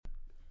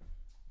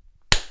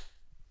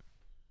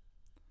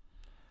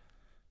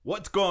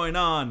What's going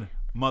on,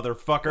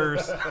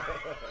 motherfuckers?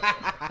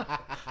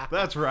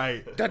 That's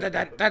right.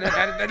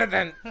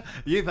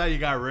 You thought you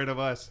got rid of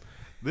us?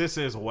 This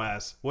is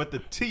Wes with the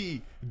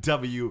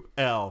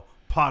TWL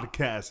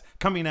podcast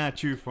coming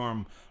at you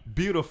from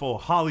beautiful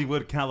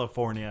Hollywood,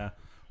 California,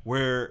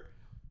 where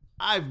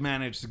I've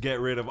managed to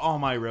get rid of all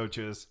my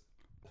roaches,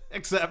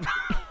 except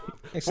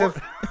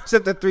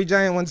the three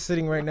giant ones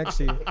sitting right next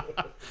to you.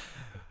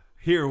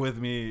 Here with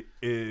me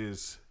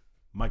is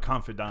my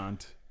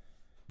confidant,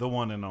 the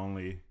one and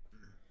only,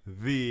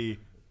 the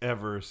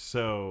ever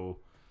so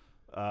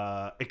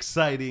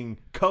exciting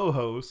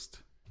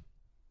co-host,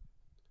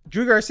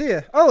 Drew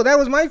Garcia. Oh, that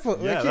was my fault.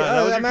 Yeah,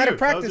 that was I'm your out cue. of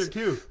practice. That was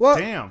your cue. Well,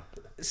 damn.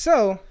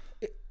 So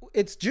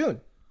it's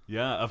June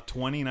Yeah, of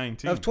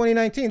 2019. of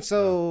 2019.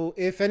 So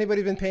if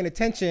anybody's been paying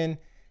attention,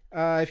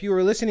 if you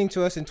were listening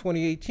to us in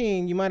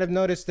 2018, you might have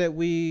noticed that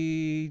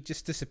we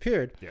just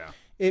disappeared. Yeah.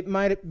 It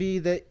might be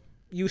that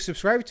you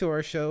subscribed to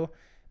our show,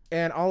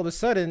 and all of a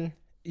sudden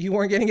you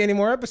weren't getting any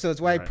more episodes.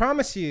 Well, Right. I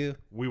promise you,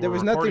 We there were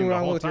was recording nothing the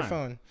wrong whole with your time.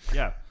 phone.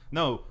 Yeah.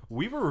 No,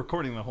 we were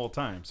recording the whole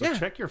time. So Yeah.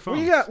 check your phone.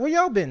 Where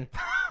y'all been?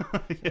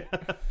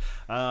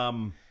 Yeah.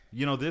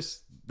 You know,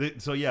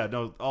 so yeah,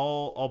 no,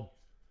 all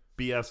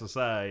BS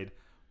aside,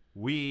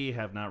 we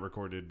have not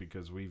recorded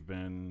because we've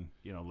been,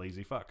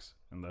 lazy fucks.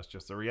 And that's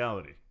just the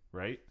reality,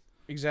 right?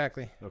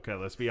 Exactly. Okay,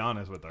 let's be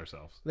honest with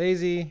ourselves.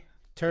 Lazy,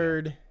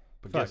 turd,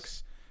 But fucks.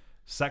 guess,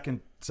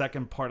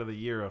 second part of the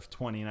year of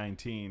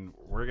 2019,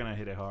 we're gonna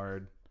hit it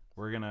hard.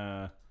 We're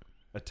gonna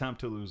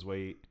attempt to lose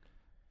weight,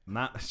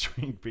 not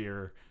drink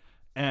beer,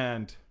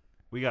 and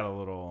we got a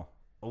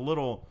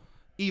little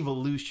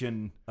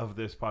evolution of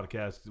this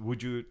podcast.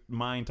 Would you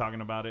mind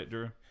talking about it,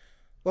 Drew?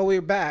 Well,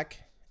 we're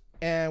back,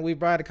 and we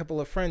brought a couple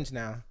of friends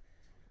now.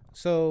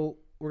 So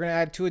we're going to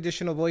add 2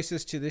 additional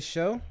voices to this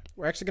show.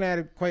 We're actually going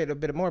to add quite a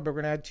bit more, but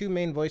we're going to add 2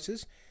 main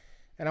voices.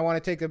 And I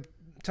want to take the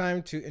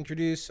time to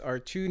introduce our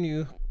 2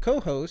 new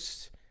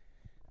co-hosts.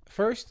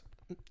 First,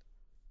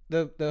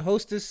 the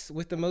hostess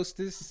with the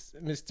mostest,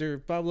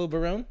 Mr. Pablo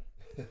Barone.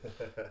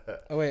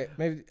 Oh, wait.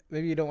 Maybe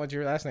you don't want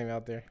your last name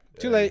out there.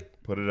 Too late.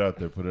 Put it out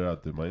there.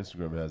 My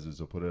Instagram has it,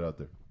 so put it out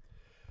there.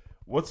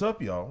 What's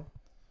up, y'all?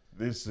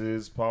 This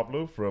is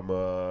Pablo from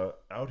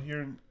out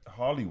here in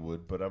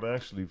Hollywood, but I'm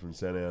actually from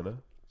Santa Ana,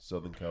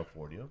 Southern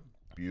California,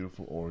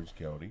 beautiful Orange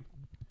County.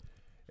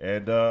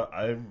 And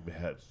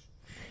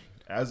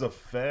as a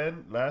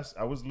fan,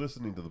 I was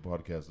listening to the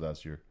podcast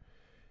last year,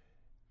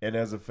 and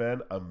as a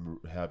fan, I'm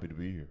happy to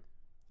be here.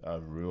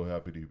 I'm real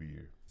happy to be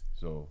here.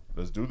 So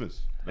let's do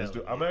this.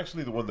 I'm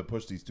actually the one that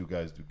pushed these 2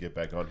 guys to get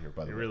back on here.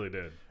 By the You way, really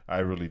did. I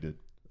really did.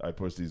 I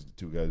pushed these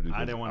 2 guys because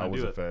I didn't want to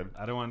was do a it. fan.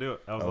 I didn't want to do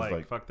it. I was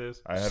like, fuck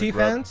this. I had C to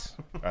grab, fans?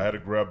 I had to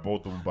grab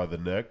both of them by the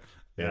neck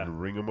Yeah. and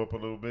ring them up a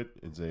little bit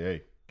and say,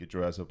 "Hey, get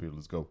your ass up here.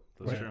 Let's go."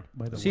 That's true.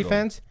 C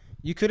fans,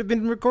 you could have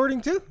been recording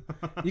too.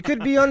 You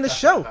could be on the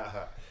show.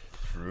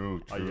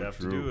 True. All you have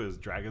to do is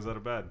drag us out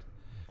of bed.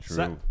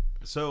 True.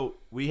 So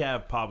we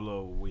have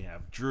Pablo, we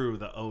have Drew,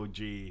 the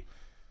OG.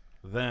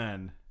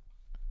 Then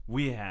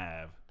we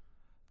have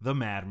the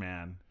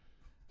Madman.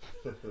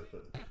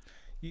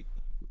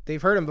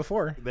 They've heard him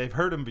before. They've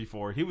heard him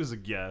before. He was a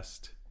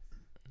guest.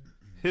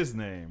 His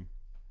name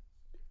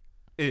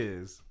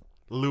is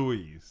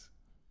Luis.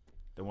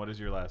 And what is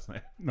your last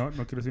name? No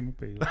quiero decir mi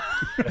apellido.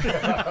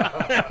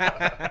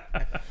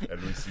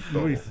 And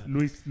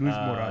Luis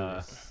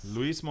Morales.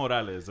 Luis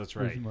Morales, that's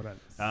right. Luis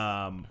Morales.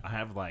 I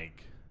have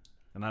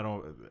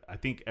I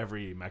think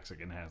every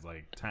Mexican has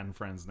 10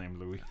 friends named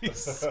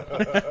Luis.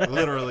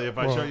 Literally, if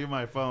I show you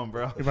my phone,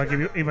 bro. If I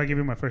give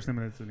you my first name,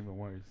 it's even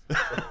worse.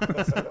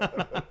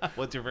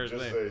 What's your first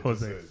name?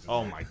 Jose.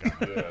 Oh my God.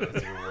 Yeah,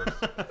 that's even worse.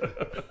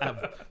 I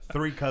have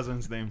 3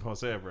 cousins named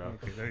Jose, bro.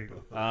 Okay, there you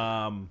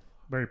go.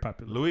 Very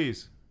popular.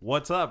 Luis,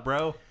 what's up,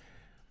 bro?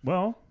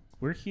 Well,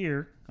 we're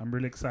here. I'm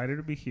really excited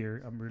to be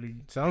here. I'm really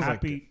Sounds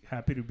like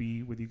happy to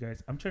be with you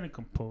guys. I'm trying to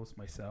compose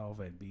myself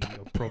and be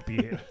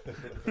appropriate.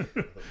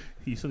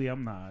 Usually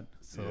I'm not,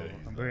 so Yeah,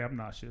 I'm very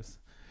obnoxious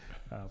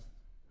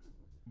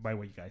by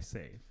what you guys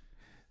say.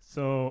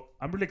 So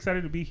I'm really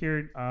excited to be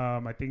here.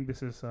 I think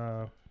this is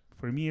for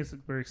me, it's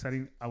very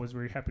exciting. I was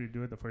very happy to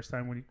do it the first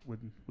time when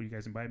you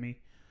guys invite me.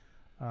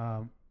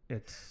 I'm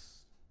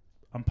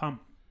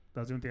pumped.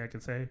 That's the only thing I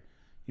can say.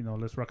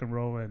 Let's rock and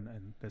roll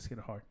and let's hit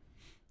it hard.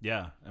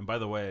 Yeah, and by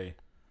the way,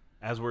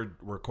 as we're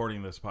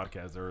recording this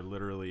podcast, there are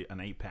literally an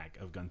 8-pack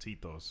of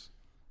Gancitos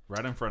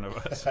right in front of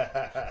us.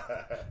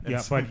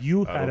 Yeah, but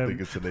you I had don't them.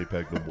 think it's an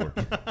APAC no more.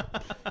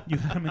 You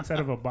had them inside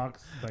of a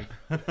box, like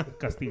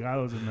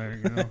castigados in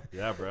there.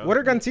 Yeah, bro. What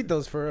are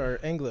gancitos for our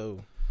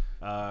Anglo?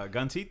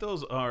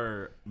 Gancitos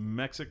are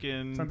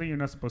Mexican. Something you're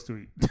not supposed to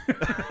eat.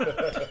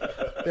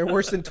 They're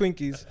worse than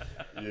Twinkies.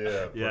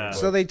 Yeah. Yeah.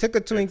 So they took a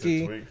It's a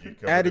Twinkie, covered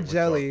added in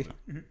jelly,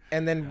 chocolate.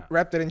 and then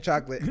wrapped it in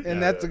chocolate,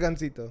 and that's a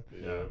gancito.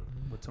 Yeah.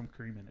 With some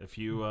cream in it. If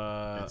you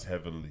It's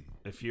heavenly.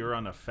 if you're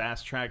on a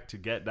fast track to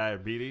get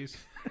diabetes,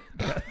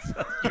 That's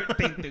your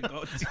thing to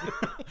go to.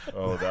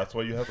 Oh, that's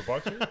why you have the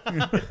box here?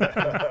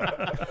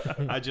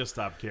 I just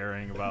stopped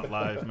caring about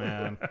life,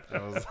 man. I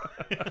was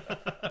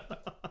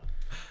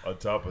On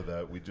top of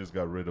that, we just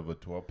got rid of a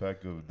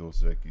 12-pack of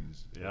Dos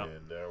Equis. Yep.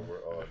 And now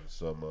we're on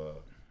some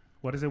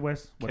What is it,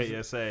 Wes? What is it?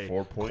 KSA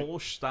 4 Point?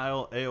 Kolsch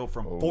style ale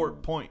from Oh.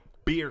 Fort Point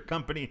Beer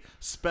Company,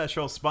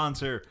 special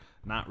sponsor.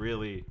 Not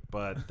really,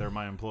 but they're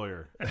my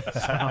employer. So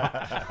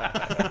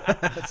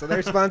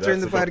they're sponsoring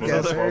the That's podcast.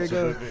 enough There you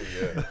sponsor go. to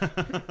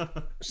me,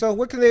 yeah. So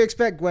what can they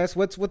expect, Wes?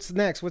 What's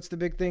next? What's the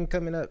big thing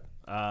coming up?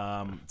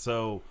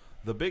 So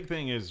the big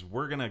thing is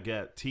we're gonna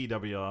get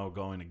TWL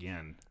going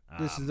again.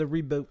 This is the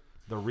reboot.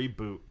 The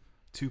reboot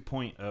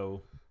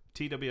 2.0,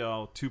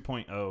 TWL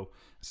 2.0.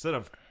 Instead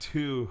of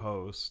 2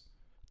 hosts,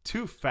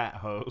 2 fat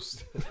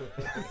hosts.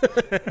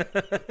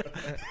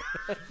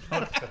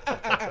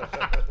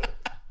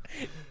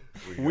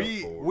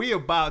 We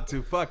about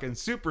to fucking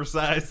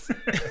supersize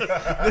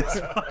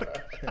this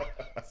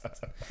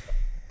podcast.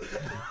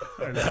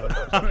 I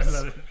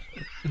love it.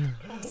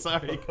 I'm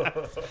sorry,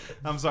 guys.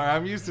 I'm sorry.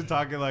 I'm used to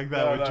talking like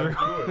that No,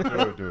 with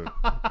Drew. do it.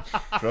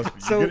 Trust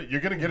me. So-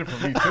 You're gonna get it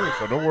from me too,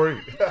 so don't worry.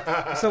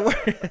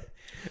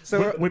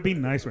 So We're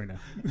being nice right now.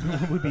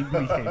 We're being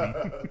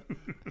behaving.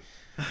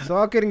 So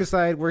all kidding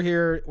aside, we're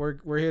here.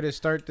 We're here to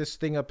start this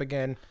thing up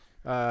again.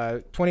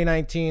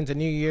 2019 is a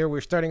new year.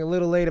 We're starting a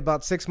little late,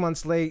 about 6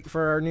 months late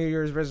for our New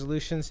Year's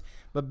resolutions,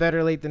 but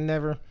better late than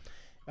never.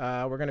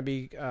 We're gonna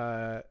be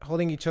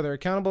holding each other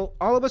accountable.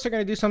 All of us are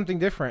gonna do something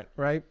different,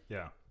 right?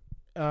 Yeah.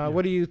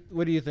 What are you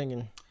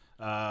thinking?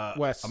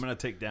 Wes. I'm gonna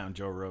take down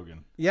Joe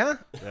Rogan. Yeah.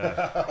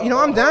 Yeah. You know,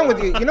 I'm down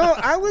with you. You know,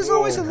 I was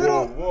always a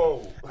little.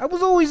 Whoa. I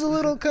was always a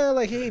little kind of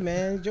like, hey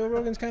man, Joe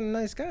Rogan's kind of a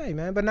nice guy,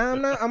 man. But now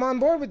I'm not. I'm on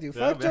board with you.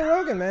 Yeah, Fuck man. Joe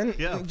Rogan, man.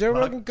 Yeah. Joe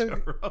fuck Rogan.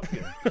 Joe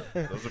Rogan.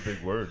 Those are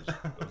big words.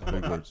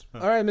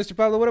 All right, Mr.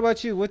 Pablo. What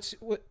about you?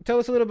 Tell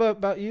us a little bit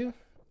about you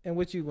and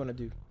what you want to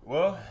do.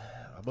 Well,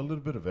 I'm a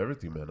little bit of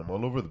everything, man. I'm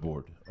all over the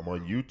board. I'm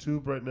on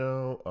YouTube right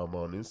now. I'm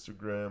on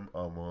Instagram.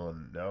 I'm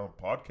on now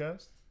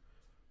podcast.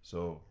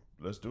 So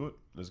let's do it.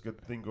 Let's get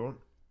the thing going.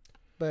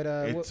 But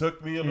It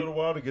took me a little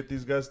while to get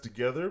these guys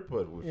together,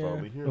 but we're Yeah.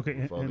 finally here. Okay,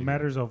 We're in finally here.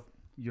 matters of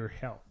your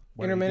health,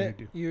 what are you intermittent.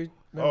 gonna do? You.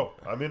 Oh,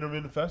 I'm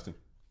intermittent fasting.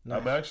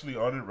 Nice. I'm actually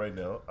on it right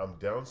now. I'm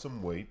down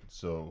some weight,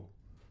 so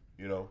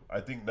I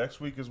think next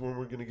week is when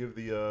we're gonna give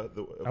the Are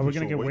we official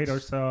gonna get weight weights.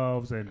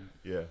 ourselves and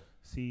Yeah.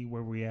 see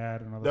where we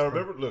at and all that Now stuff?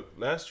 remember, look,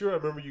 last year I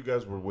remember you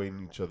guys were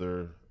weighing each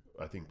other.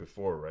 I think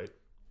before, right?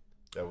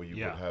 That way you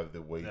Yeah. would have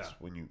the weights Yeah.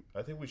 when you.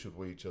 I think we should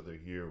weigh each other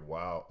here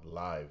while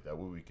live. That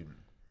way we can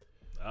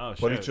Oh,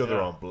 put shit, each other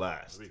yeah. on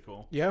blast. That'd be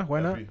cool. Yeah.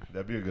 Why not?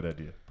 That'd be a good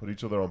idea. Put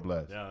each other on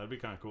blast. Yeah, that'd be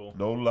kind of cool.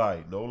 No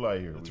lie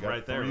here. It's we got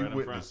right there, 3 right in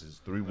front.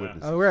 witnesses. 3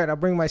 witnesses. All right. I'll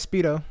bring my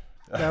speedo.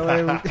 That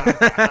way.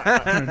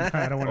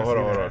 I don't want to Hold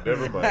see on. that.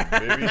 Never mind.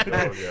 Maybe.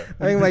 Oh, yeah. I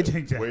bring my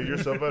Change that. Weigh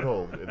yourself at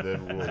home, and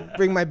then we'll.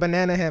 bring my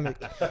banana hammock.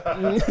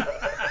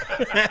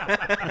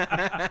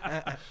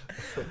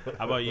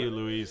 How about you,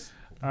 Luis?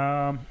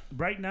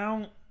 Right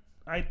now,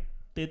 I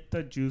did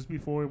the juice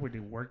before, but it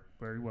worked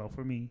very well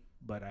for me.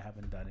 But I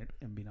haven't done it,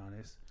 and being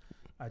honest,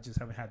 I just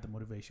haven't had the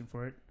motivation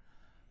for it.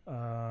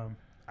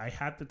 I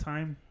had the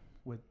time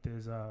with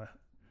this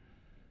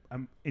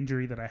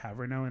injury that I have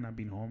right now, and I've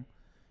been home,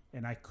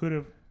 and I could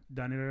have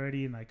done it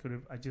already, and I could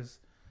have. I just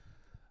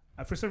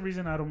for some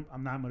reason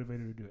I'm not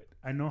motivated to do it.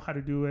 I know how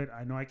to do it.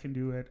 I know I can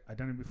do it. I've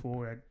done it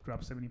before. I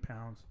dropped 70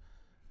 pounds,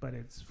 but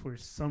it's for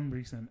some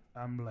reason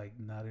I'm like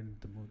not in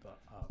the mood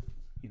of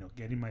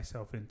getting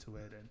myself into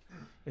it, and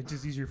it's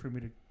just easier for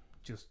me to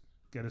just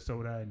get a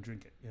soda and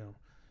drink it,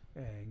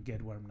 and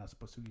get what I'm not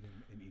supposed to eat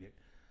and eat it.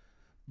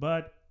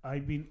 But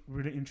I've been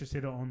really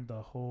interested on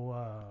the whole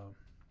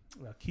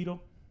keto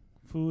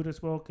food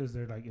as well, because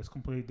they're like it's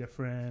completely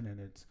different and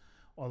it's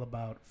all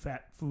about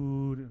fat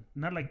food.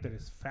 Not like that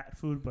it's fat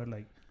food, but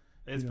like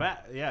It's you know,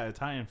 fat. Yeah, it's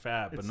high in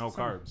fat, but it's no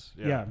some- carbs.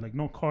 yeah, like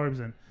no carbs.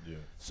 And Yeah.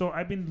 so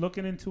I've been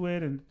looking into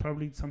it, and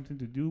probably something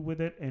to do with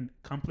it, and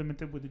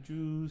complement it with the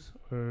juice,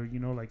 or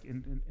like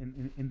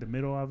in the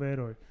middle of it,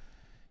 or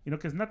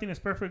because nothing is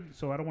perfect.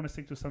 So I don't want to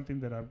stick to something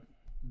that I'm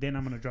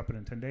gonna drop it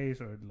in 10 days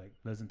or like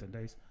less than 10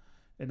 days.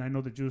 And I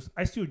know the juice.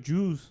 I still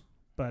juice,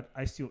 but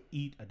I still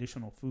eat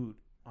additional food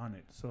on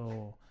it.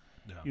 So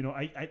Yeah.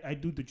 I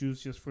do the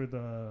juice just for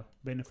the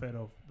benefit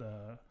of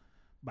the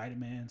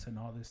vitamins and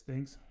all these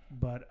things.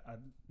 But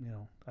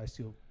I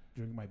still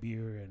drink my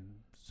beer and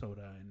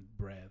soda and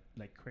bread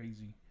like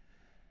crazy.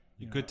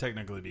 You could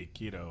technically be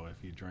keto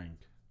if you drink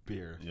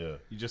beer. Yeah.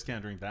 You just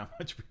can't drink that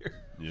much beer.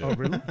 Yeah. Oh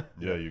really?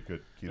 Yeah, you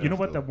could. You know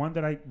what? Keto. The one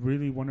that I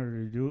really wanted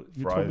to do.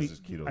 You told Fries me. is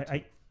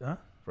keto, Huh?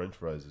 French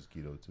fries is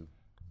keto too.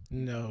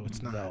 No,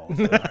 it's not. No.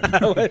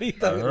 What are you I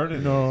talking heard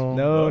it. No.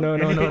 No.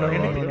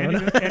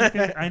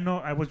 Anything, I know.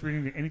 I was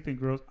reading that anything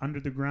grows under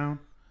the ground,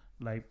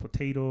 like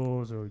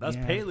potatoes or That's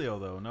yam. paleo,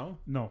 though, no?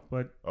 No,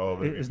 but Oh,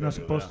 maybe it's not paleo,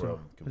 supposed that's to. where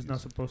I'm It's not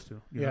confused. supposed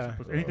to. You're Yeah. not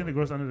supposed to. Anything that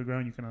grows under the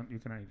ground, you cannot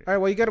eat it. All right,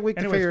 well, you got a week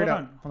to Anyways, figure it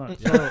hold out. on.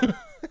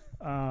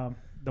 So,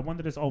 the one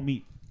that is all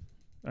meat.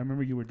 I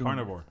remember you were doing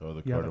Carnivore. Oh,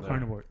 the Yeah, carnivore. the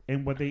carnivore.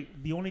 And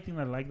the only thing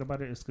I liked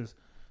about it is because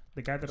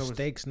the guy that I was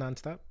Steaks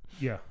nonstop.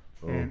 yeah,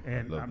 Oh, and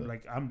I love I'm that.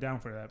 like I'm down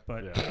for that,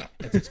 but Yeah.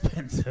 it's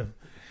expensive.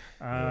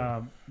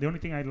 Yeah. The only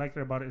thing I liked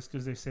about it is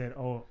because they said,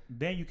 oh,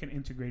 then you can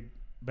integrate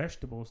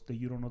vegetables that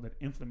you don't know that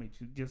inflammate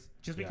you.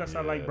 Just because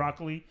I Yeah. like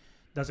broccoli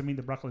doesn't mean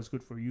the broccoli is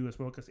good for you as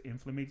well because it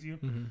inflames you.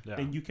 Yeah.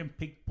 Then you can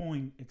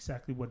pinpoint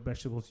exactly what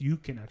vegetables you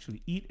can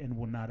actually eat and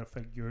will not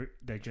affect your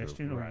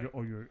digestion Right.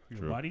 or your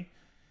True. body.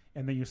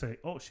 And then you say,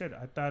 oh shit,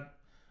 I thought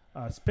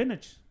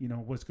spinach,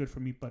 was good for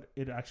me, but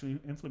it actually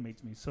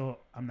inflames me. So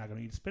I'm not going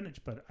to eat spinach,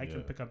 but I can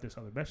Yeah. pick up this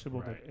other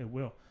vegetable Right. that it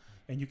will.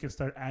 And you can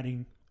start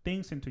adding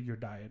things into your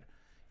diet.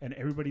 And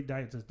everybody's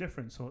diet is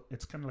different. So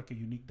it's kind of like a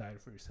unique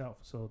diet for yourself.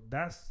 So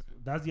that's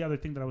the other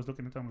thing that I was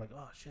looking into. I'm like,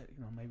 oh shit,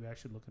 maybe I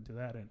should look into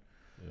that. And,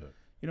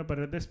 Yeah. but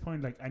at this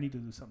point, like I need to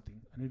do something.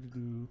 I need to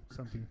do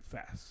something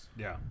fast.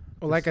 Yeah.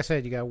 Well, like I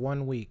said, you got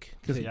 1 week.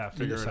 to Yeah,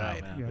 figure it out,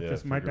 decide. man. Yeah, Yeah,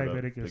 because my figure it out.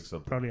 diabetic Pick is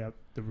something. probably out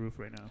the roof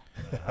right now.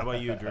 How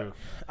about you, Drew?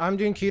 I'm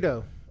doing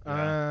keto.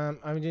 Yeah.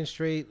 I'm doing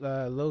straight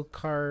low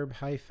carb,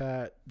 high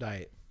fat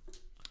diet.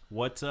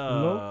 What's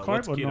Low carb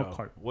what's or keto? no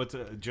carb? What's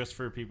just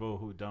for people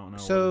who don't know?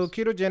 So what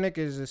is- ketogenic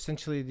is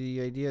essentially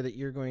the idea that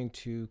you're going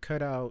to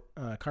cut out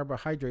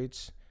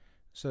carbohydrates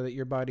so that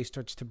your body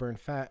starts to burn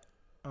fat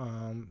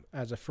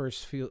as a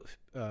first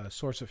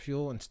source of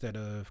fuel instead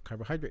of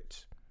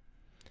carbohydrates.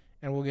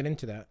 And we'll get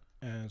into that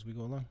as we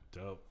go along.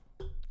 dope.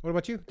 What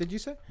about you? Did you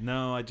say?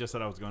 No, I just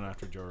said I was going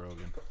after Joe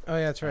Rogan. Oh,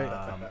 yeah, that's right.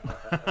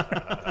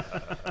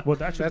 Well,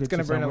 that's That's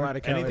going to burn a lot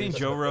of calories. Anything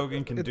Joe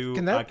Rogan can do,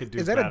 Can that- I could do.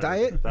 is that a better.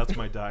 diet? That's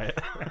my diet.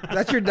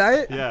 That's your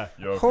diet? Yeah.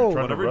 Yo, if Oh. you're trying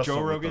to Whatever wrestle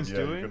Joe with Rogan's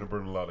them, doing. you're gonna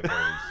burn a lot of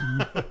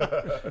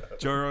calories.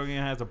 Joe Rogan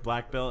has a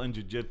black belt in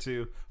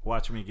jiu-jitsu.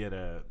 Watch me get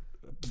a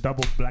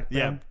double black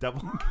belt.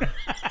 double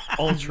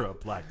ultra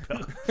black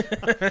belt.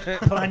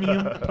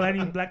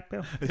 Platinum black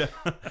belt.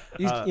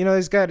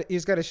 He's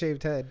got a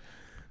shaved head.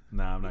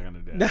 No, I'm not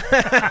gonna do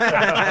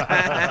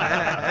that.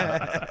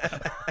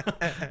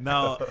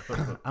 No,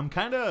 I'm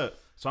kind of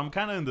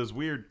in this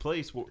weird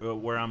place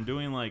where I'm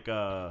doing like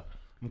I'm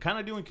kind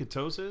of doing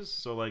ketosis,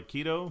 so like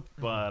keto,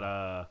 but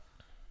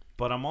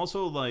I'm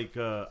also like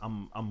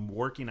I'm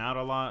working out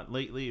a lot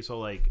lately. So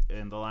like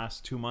in the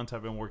last 2 months,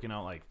 I've been working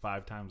out like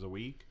 5 times a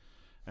week,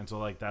 and so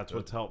like that's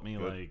what's helped me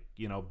like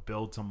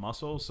build some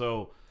muscle.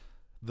 So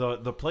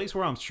the place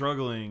where I'm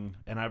struggling,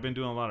 and I've been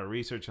doing a lot of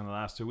research in the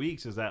last 2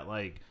 weeks, is that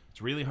like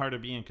it's really hard to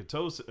be in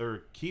ketosis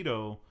or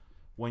keto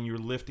when you're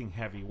lifting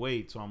heavy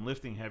weights. So I'm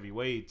lifting heavy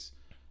weights,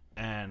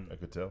 and I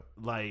could tell.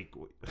 like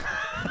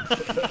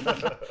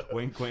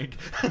wink wink.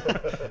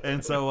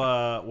 And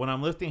so when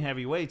I'm lifting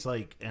heavy weights,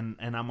 like and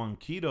I'm on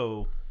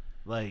keto,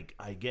 like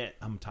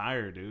I'm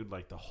tired, dude.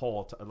 Like the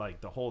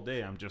whole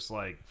day I'm just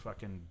like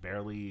fucking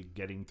barely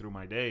getting through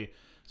my day.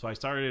 So I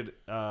started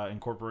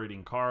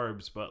incorporating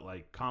carbs, but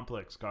like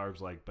complex carbs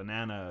like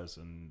bananas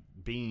and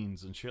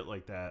beans and shit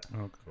like that.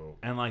 Okay. Cool.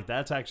 And like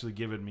that's actually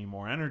giving me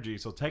more energy.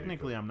 So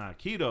technically I'm not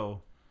keto.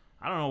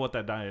 I don't know what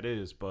that diet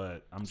is,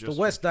 but I'm just The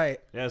West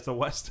diet. Yeah, it's the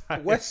West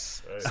diet.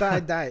 West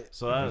side diet.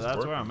 So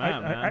that's where I'm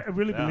at, man. I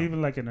really Yeah. believe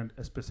in like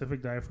a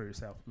specific diet for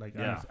yourself. Like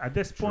Yeah. at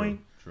this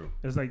point, True.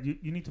 it's like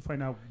you need to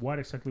find out what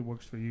exactly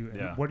works for you and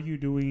Yeah. what are you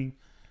doing.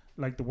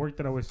 Like the work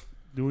that I was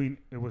doing,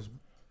 it was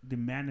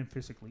demanding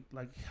physically,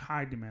 like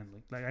high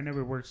demanding. Like I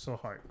never worked so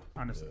hard,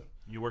 honestly.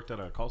 You worked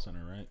at a call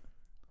center, right?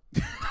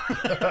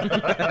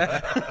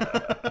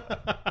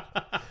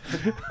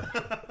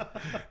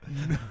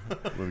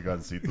 Would have gotten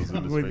Citos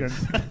in We're his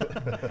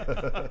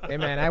face. Hey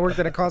man, I worked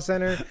at a call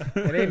center.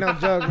 It ain't no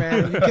joke,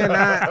 man. You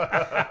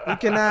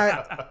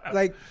cannot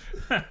like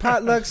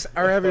potlucks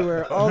are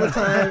everywhere all the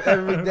time,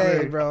 every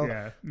day, bro.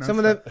 Yeah, Some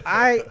of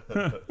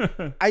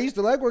the I used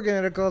to like working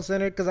at a call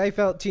center because I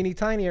felt teeny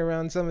tiny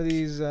around some of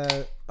these.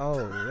 There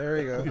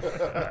we go.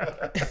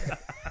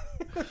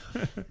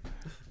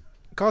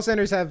 Call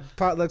centers have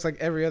potlucks like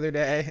every other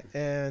day,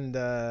 and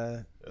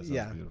That sounds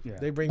beautiful. Yeah.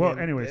 they bring well, in,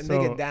 anyway, and so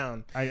they get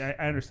down. I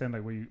understand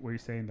like what you're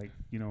saying, like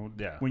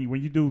Yeah.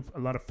 when you do a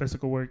lot of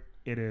physical work,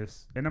 it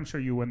is, and I'm sure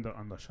you went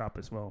on the shop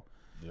as well.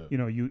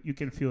 Yeah. You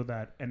can feel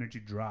that energy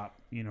drop,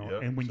 Yeah,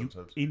 and when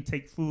sometimes. you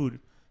intake food,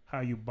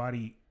 how your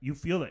body, you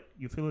feel it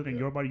in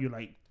your body. You're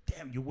like,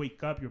 damn, you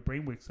wake up, your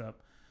brain wakes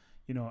up.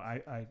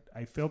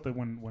 I felt it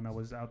when I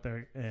was out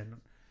there, and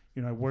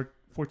I worked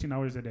 14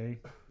 hours a day.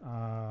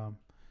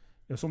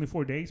 It was only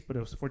 4 days, but it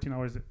was 14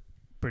 hours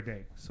per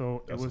day.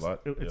 So That's it was a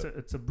lot.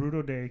 it's a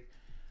brutal day.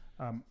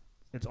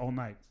 It's all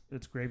night.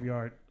 It's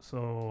graveyard.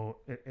 So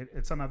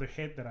it's another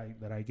hit that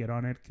I get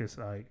on it because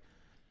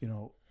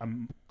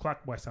I'm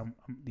clockwise. I'm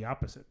the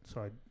opposite.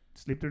 So I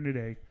sleep during the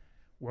day,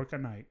 work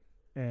at night,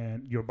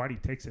 and your body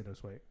takes it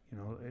this way.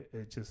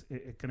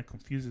 It kind of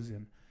confuses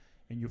you,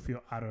 and you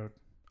feel out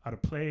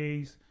of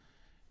place.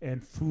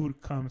 And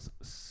food comes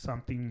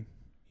something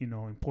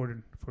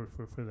important for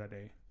that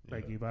day.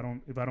 Like if I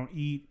don't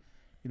eat,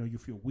 you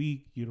feel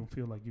weak. You don't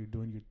feel like you're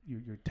doing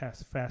your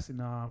tasks fast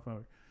enough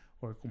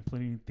or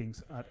completing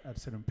things at a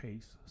certain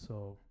pace.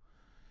 So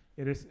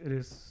it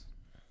is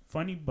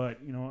funny, but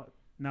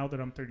now that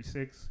I'm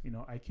 36,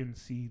 I can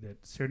see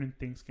that certain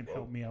things can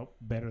help me out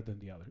better than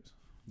the others.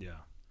 Yeah.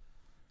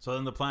 So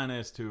then the plan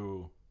is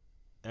to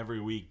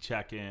every week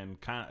check in,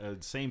 kind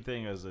of same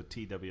thing as a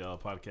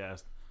TWL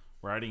podcast.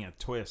 we're adding a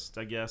twist,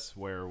 I guess,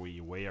 where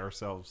we weigh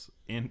ourselves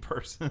in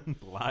person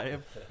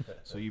live.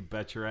 So you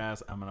bet your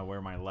ass I'm gonna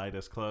wear my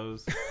lightest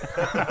clothes.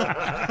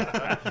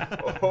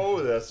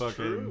 Oh, that's Fucking-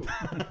 true.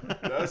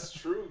 That's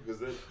true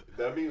because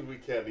that means we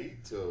can't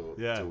eat till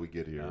we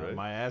get here, right?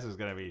 My ass is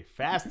gonna be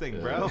fasting,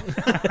 bro.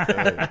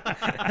 Hey,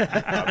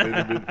 I'm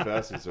intermittent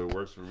fasting, so it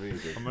works for me.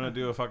 I'm gonna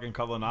do a fucking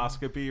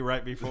colonoscopy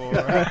right before.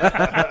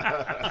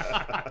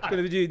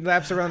 Gonna do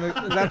laps around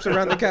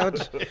the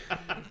couch.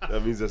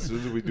 That means as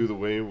soon as we do the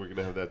weigh-in, we're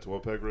gonna have that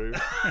 12-pack right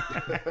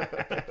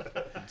here.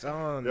 It's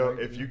on. Yo,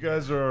 if you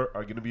guys are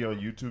gonna be on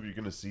YouTube, you're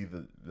gonna see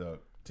the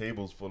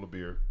tables full of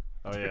beer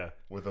Oh yeah.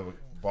 with a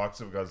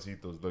box of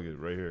Gancitos. Look at it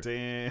right here.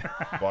 Damn.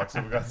 Box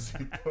of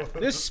Gancitos.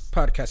 This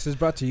podcast is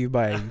brought to you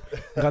by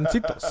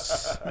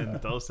Gancitos And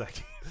Dos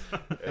Equis.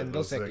 and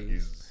Dos Dos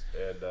Equis.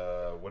 And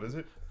what is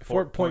it?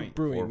 Fort Point 4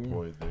 Brewing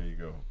Point. There you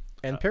go.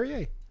 and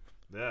Perrier.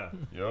 Yeah.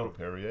 Yo,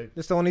 Perrier.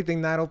 That's the only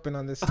thing not open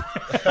on this.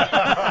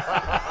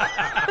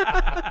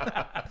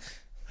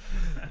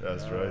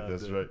 That's right.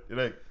 That's right.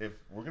 Like, if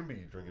we're gonna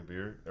be drinking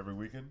beer every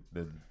weekend,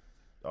 then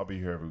I'll be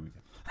here every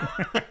weekend.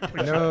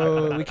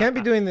 No, we can't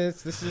be doing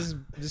this. This is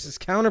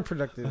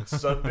counterproductive.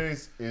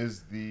 Sundays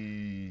is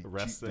the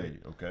Rest cheat day. day.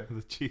 Okay.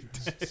 The cheat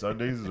day.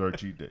 Sundays is our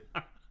cheat day.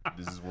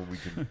 This is when we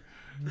can.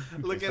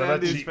 Look It's at not a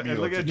Andy's cheat face. meal,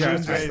 Look it's at a Yeah,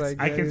 Drew's it's face.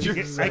 like, I can this see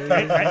is it.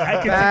 like I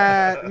can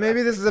bad.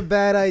 Maybe this is a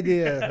bad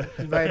idea.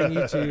 Inviting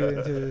you two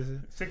into this.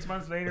 6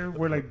 months later,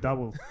 we're like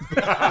double.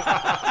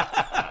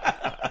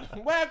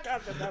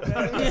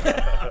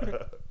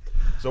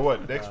 So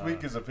what? Next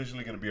week is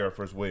officially going to be our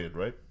first weigh-in,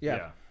 right?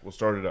 Yeah. We'll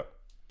start it up.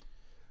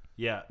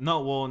 Yeah.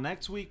 No, well,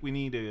 next week we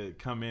need to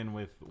come in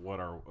with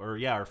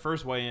our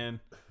first weigh-in,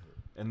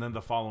 and then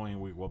the following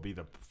week will be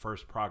the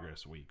first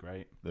progress week,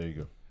 right? There you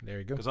go. There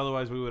you go. Because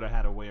otherwise we would have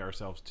had to weigh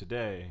ourselves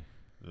today.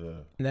 Yeah.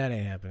 That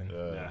ain't happening.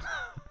 Yeah.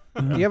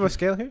 Do you have a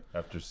scale here?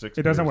 After 6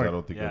 It doesn't beers, work. I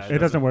don't think Yeah, I It should.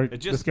 doesn't work. It The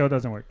just- scale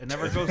doesn't work. It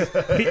never goes.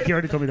 He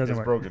already told me it doesn't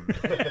It's work. broken.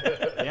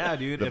 Yeah,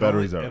 dude. The it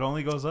battery's only, out. It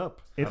only goes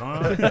up. It-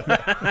 I don't know.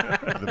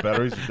 The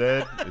batteries are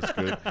dead. It's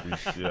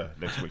good.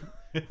 Next week.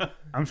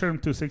 I'm sure I'm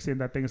 260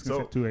 and that thing is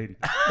going So- to say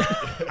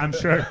 280. I'm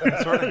sure.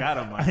 I sort of got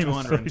him like I'm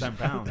 210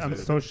 pounds. I'm dude.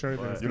 so sure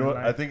that But- it's You know gonna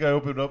what? lie. I think I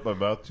opened up my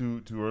mouth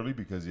too early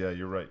because, yeah,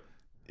 you're right.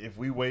 If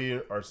we weigh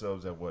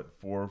ourselves at, 4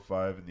 or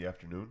 5 in the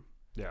afternoon,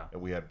 Yeah.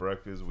 and we had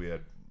breakfast, we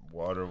had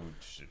water,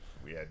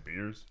 we had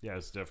beers, Yeah,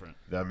 it's different.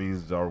 that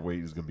means our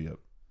weight is going to be up.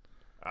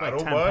 I Like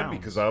don't 10 mind pounds.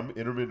 because I'm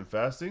intermittent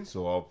fasting,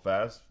 so I'll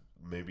fast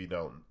maybe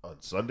now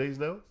on Sundays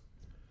now.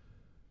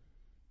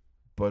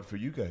 But for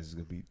you guys, it's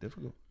going to be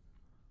difficult.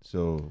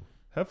 So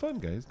have fun,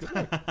 guys. Good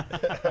luck.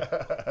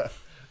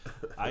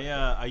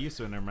 I used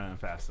to intermittent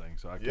fasting,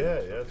 so I can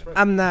Yeah, that's right.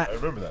 I'm not I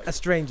remember that. a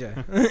stranger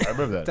I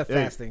remember that. to Hey,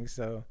 fasting,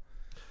 so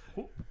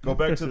go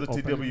back This to the is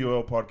open.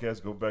 TWL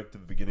podcast. Go back to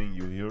the beginning.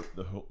 You hear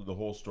the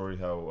whole story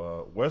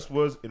how Wes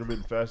was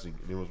intermittent fasting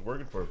and it was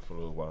working for him for a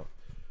little while.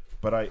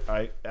 But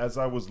I as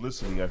I was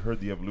listening, I heard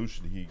the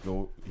evolution. He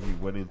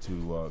went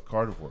into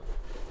carnivore.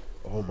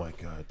 Oh my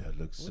God, that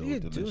looks What so are you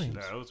delicious. doing?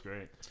 Yeah, it was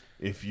great.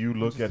 If you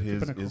look at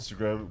his pinnacle.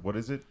 Instagram, what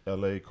is it?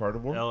 LA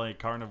Carnivore. LA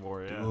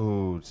Carnivore, yeah.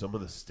 Dude, some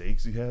of the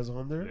steaks he has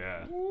on there.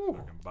 Yeah.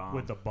 Fucking bomb.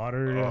 with the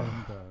butter Oh.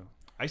 and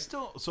I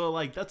still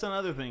like that's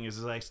another thing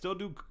is I still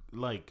do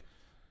like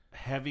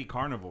heavy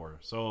carnivore.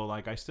 So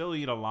like I still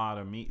eat a lot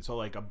of meat. So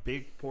like a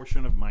big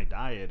portion of my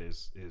diet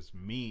is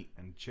meat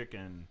and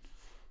chicken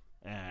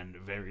and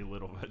very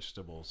little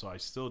vegetables. So I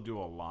still do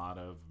a lot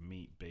of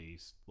meat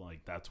based.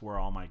 Like that's where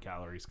all my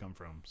calories come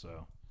from.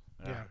 So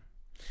yeah.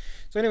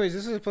 So, anyways,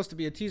 this is supposed to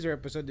be a teaser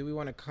episode. Do we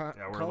want to Yeah,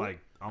 we're like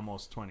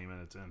almost 20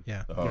 minutes in.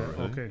 Yeah. Oh, Yeah,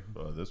 really? okay.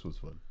 Oh, this was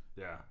fun.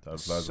 Yeah. Time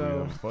flies when you're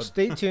So having fun.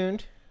 stay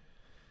tuned.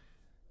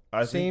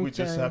 I same think we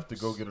just time. have to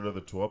go get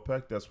another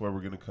 12-pack. That's where we're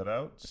going to cut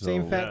out. So,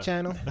 Same fat Yeah.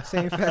 channel.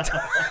 Same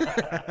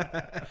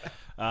fat.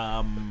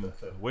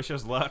 Wish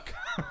us luck.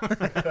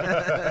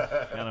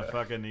 Gonna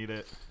fucking need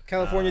it.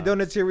 California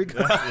donuts. Here we go.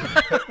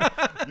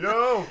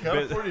 Yo,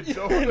 California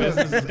donuts.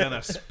 Business is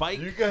gonna spike.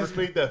 You guys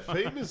made that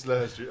famous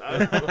last year.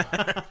 I don't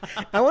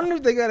know. I wonder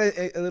if they got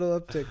a little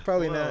uptick.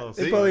 Probably Well, not.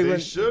 see, They probably they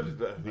went.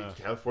 should. I mean,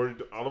 California.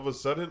 All of a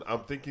sudden, I'm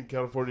thinking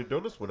California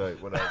donuts when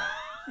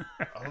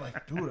I'm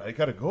like, dude, I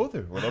gotta go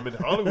there. When I'm in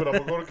Hollywood, I'm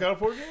gonna go to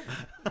California.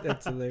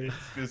 That's hilarious.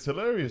 It's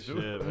hilarious, dude.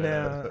 Shit, man.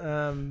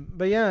 Now,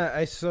 but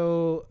yeah,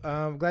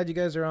 I'm glad you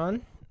guys are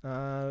on.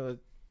 The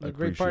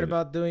great appreciate part it.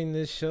 about doing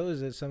this show is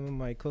that some of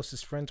my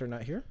closest friends are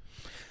not here.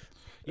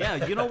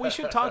 Yeah, you know we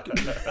should talk.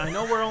 I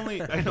know we're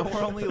only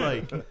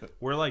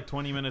we're like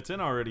 20 minutes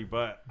in already,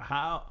 but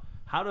how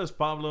does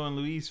Pablo and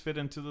Luis fit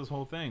into this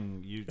whole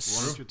thing?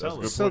 Why don't you tell That's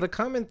us? good So point. the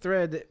common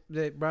thread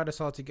that brought us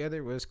all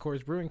together was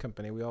Coors Brewing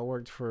Company. We all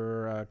worked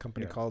for a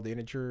company Yeah. called The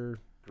Integer,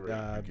 Great.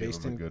 You gave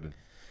based them a in good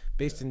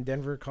based in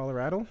Denver,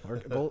 Colorado,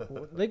 or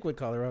Lakewood,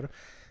 Colorado.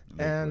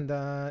 And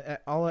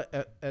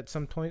at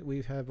some point,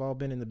 we have all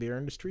been in the beer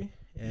industry,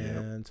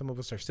 and some of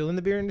us are still in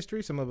the beer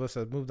industry. Some of us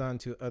have moved on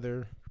to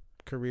other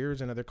careers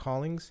and other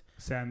callings.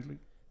 Sandly.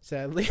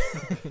 Sadly,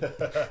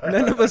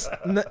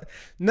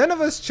 none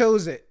of us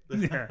chose it.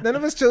 Yeah. None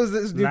of us chose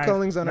this new Life-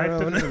 callings on our life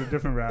took own. us a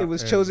different route. It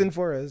was and- chosen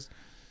for us.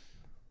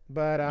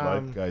 But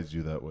Life guides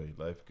you that way.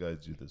 Life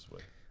guides you this way.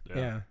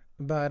 yeah.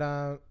 But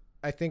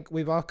I think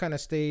we've all kind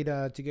of stayed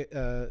to get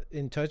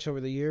in touch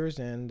over the years,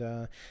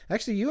 and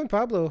actually, you and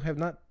Pablo have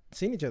not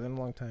seen each other in a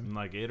long time. In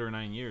like 8 or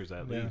 9 years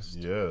at Yeah. least.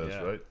 Yeah, that's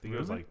right. I think it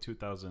was Really? like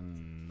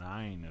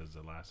 2009 is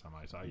the last time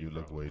I saw you. You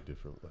look bro. way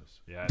different, Wes.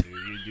 Yeah, dude,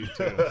 you do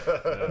too.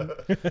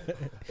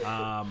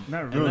 Yeah.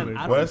 Not and really. then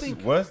I don't Wes,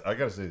 think Wes, I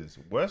gotta say this.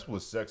 Wes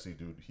was sexy,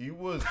 dude. He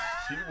was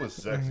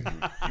sexy,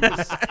 dude. He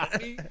was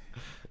skinny.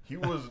 He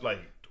was like,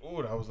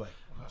 dude. I was like,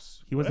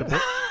 Wes. He was the boy.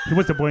 He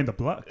was the boy in the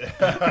block.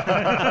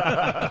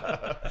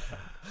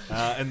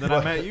 and then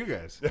I met you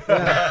guys.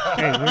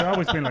 Hey, we've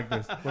always been like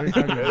this. What are you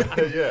talking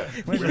about? Yeah,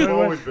 Wait, we've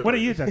always been. what are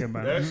like you this. talking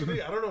about?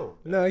 Actually, I don't know.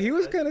 No, he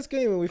was kind of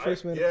skinny when we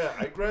first met. Yeah,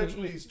 I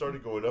gradually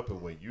started going up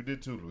in weight. You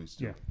did too, Luis.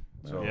 Too. Yeah.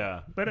 So,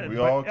 Yeah. But We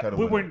all but kinda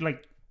we went weren't up.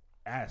 like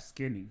as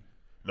skinny.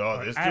 No,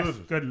 Or this as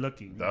dude. good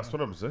looking. That's what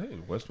I'm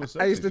saying. Wes was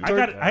I used sexy.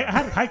 to dude. I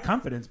had high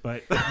confidence,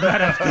 but not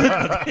as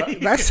good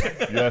looking. That's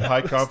You had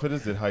high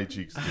confidence and high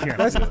cheeks. Too.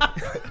 Yeah.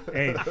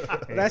 Hey,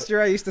 hey. last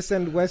year. I used to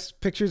send Wes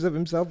pictures of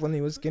himself when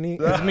he was skinny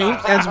as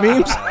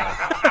memes.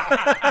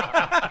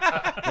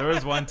 There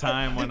was one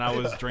time when I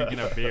was drinking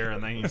a beer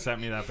and then he sent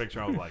me that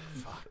picture. I was like,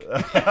 fuck.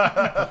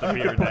 Put the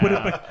beer down.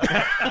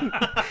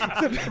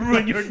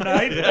 ruin your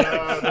night.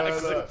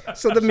 No.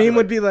 So the meme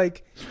would be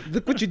like,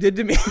 "Look what you did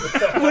to me.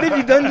 What have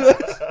you done to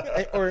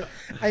us?" Or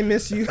 "I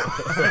miss you."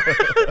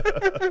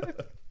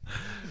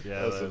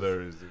 Yeah, That's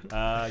hilarious, dude.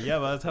 yeah,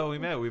 but that's how we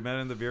met. We met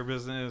in the beer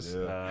business.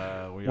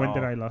 Yeah. When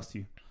did I lost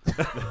you?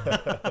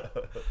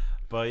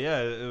 But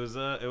yeah, it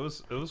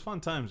was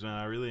fun times, man.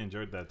 I really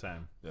enjoyed that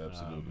time. Yeah,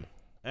 absolutely.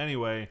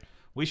 Anyway,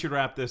 we should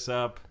wrap this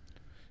up.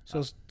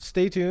 So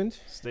stay tuned.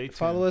 Stay tuned.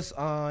 Follow us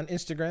on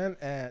Instagram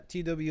at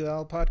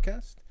TWL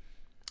Podcast.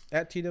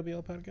 At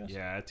TWL Podcast.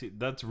 Yeah,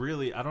 that's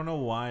really. I don't know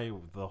why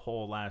the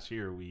whole last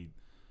year we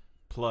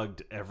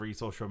plugged every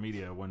social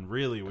media when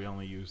really we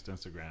only used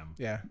Instagram.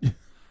 Yeah.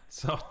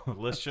 So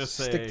let's just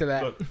say Stick to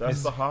that. Look,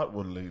 that's the hot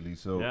one lately.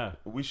 So Yeah.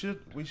 we should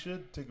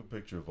take a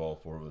picture of all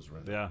four of us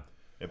right now Yeah,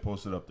 and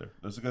post it up there.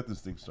 Let's get this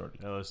thing started.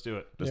 yeah, let's do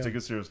it. Let's Yeah. take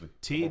it seriously.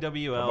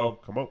 TWL.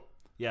 Come on.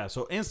 Yeah,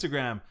 so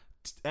Instagram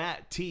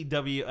at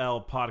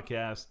TWL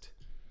Podcast.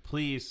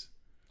 Please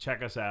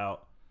check us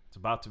out. It's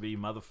about to be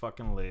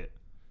motherfucking lit.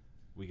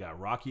 We got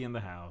Rocky in the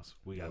house.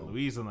 We got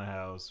Luis in the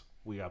house.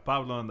 We got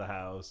Pablo in the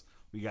house.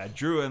 We got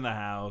Drew in the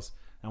house.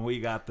 And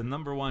we got the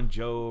 #1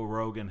 Joe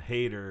Rogan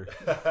hater,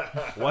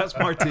 Wes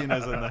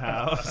Martinez, in the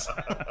house.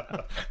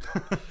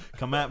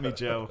 Come at me,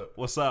 Joe.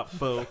 What's up,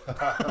 fool?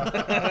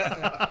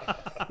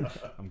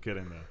 I'm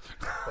kidding, though.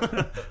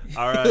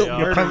 All right,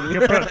 y'all.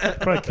 He'll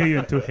probably kill you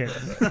in 2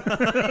 hits.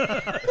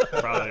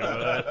 Probably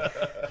would.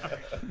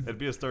 It'd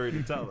be a story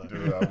to tell, though.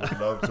 Dude, I would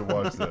love to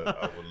watch that.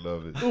 I would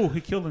love it. Ooh,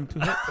 he killed him in 2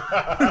 hits.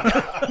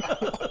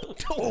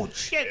 Oh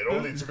shit! It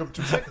only took him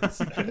 2 seconds.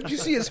 Did you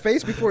see his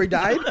face before he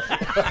died?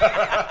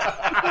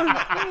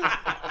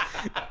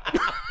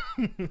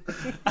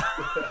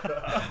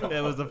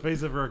 It was the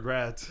face of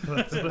regret. All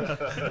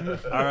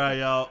right,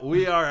 y'all.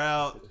 We are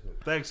out.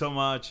 Thanks so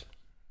much.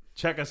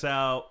 Check us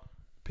out.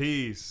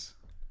 Peace.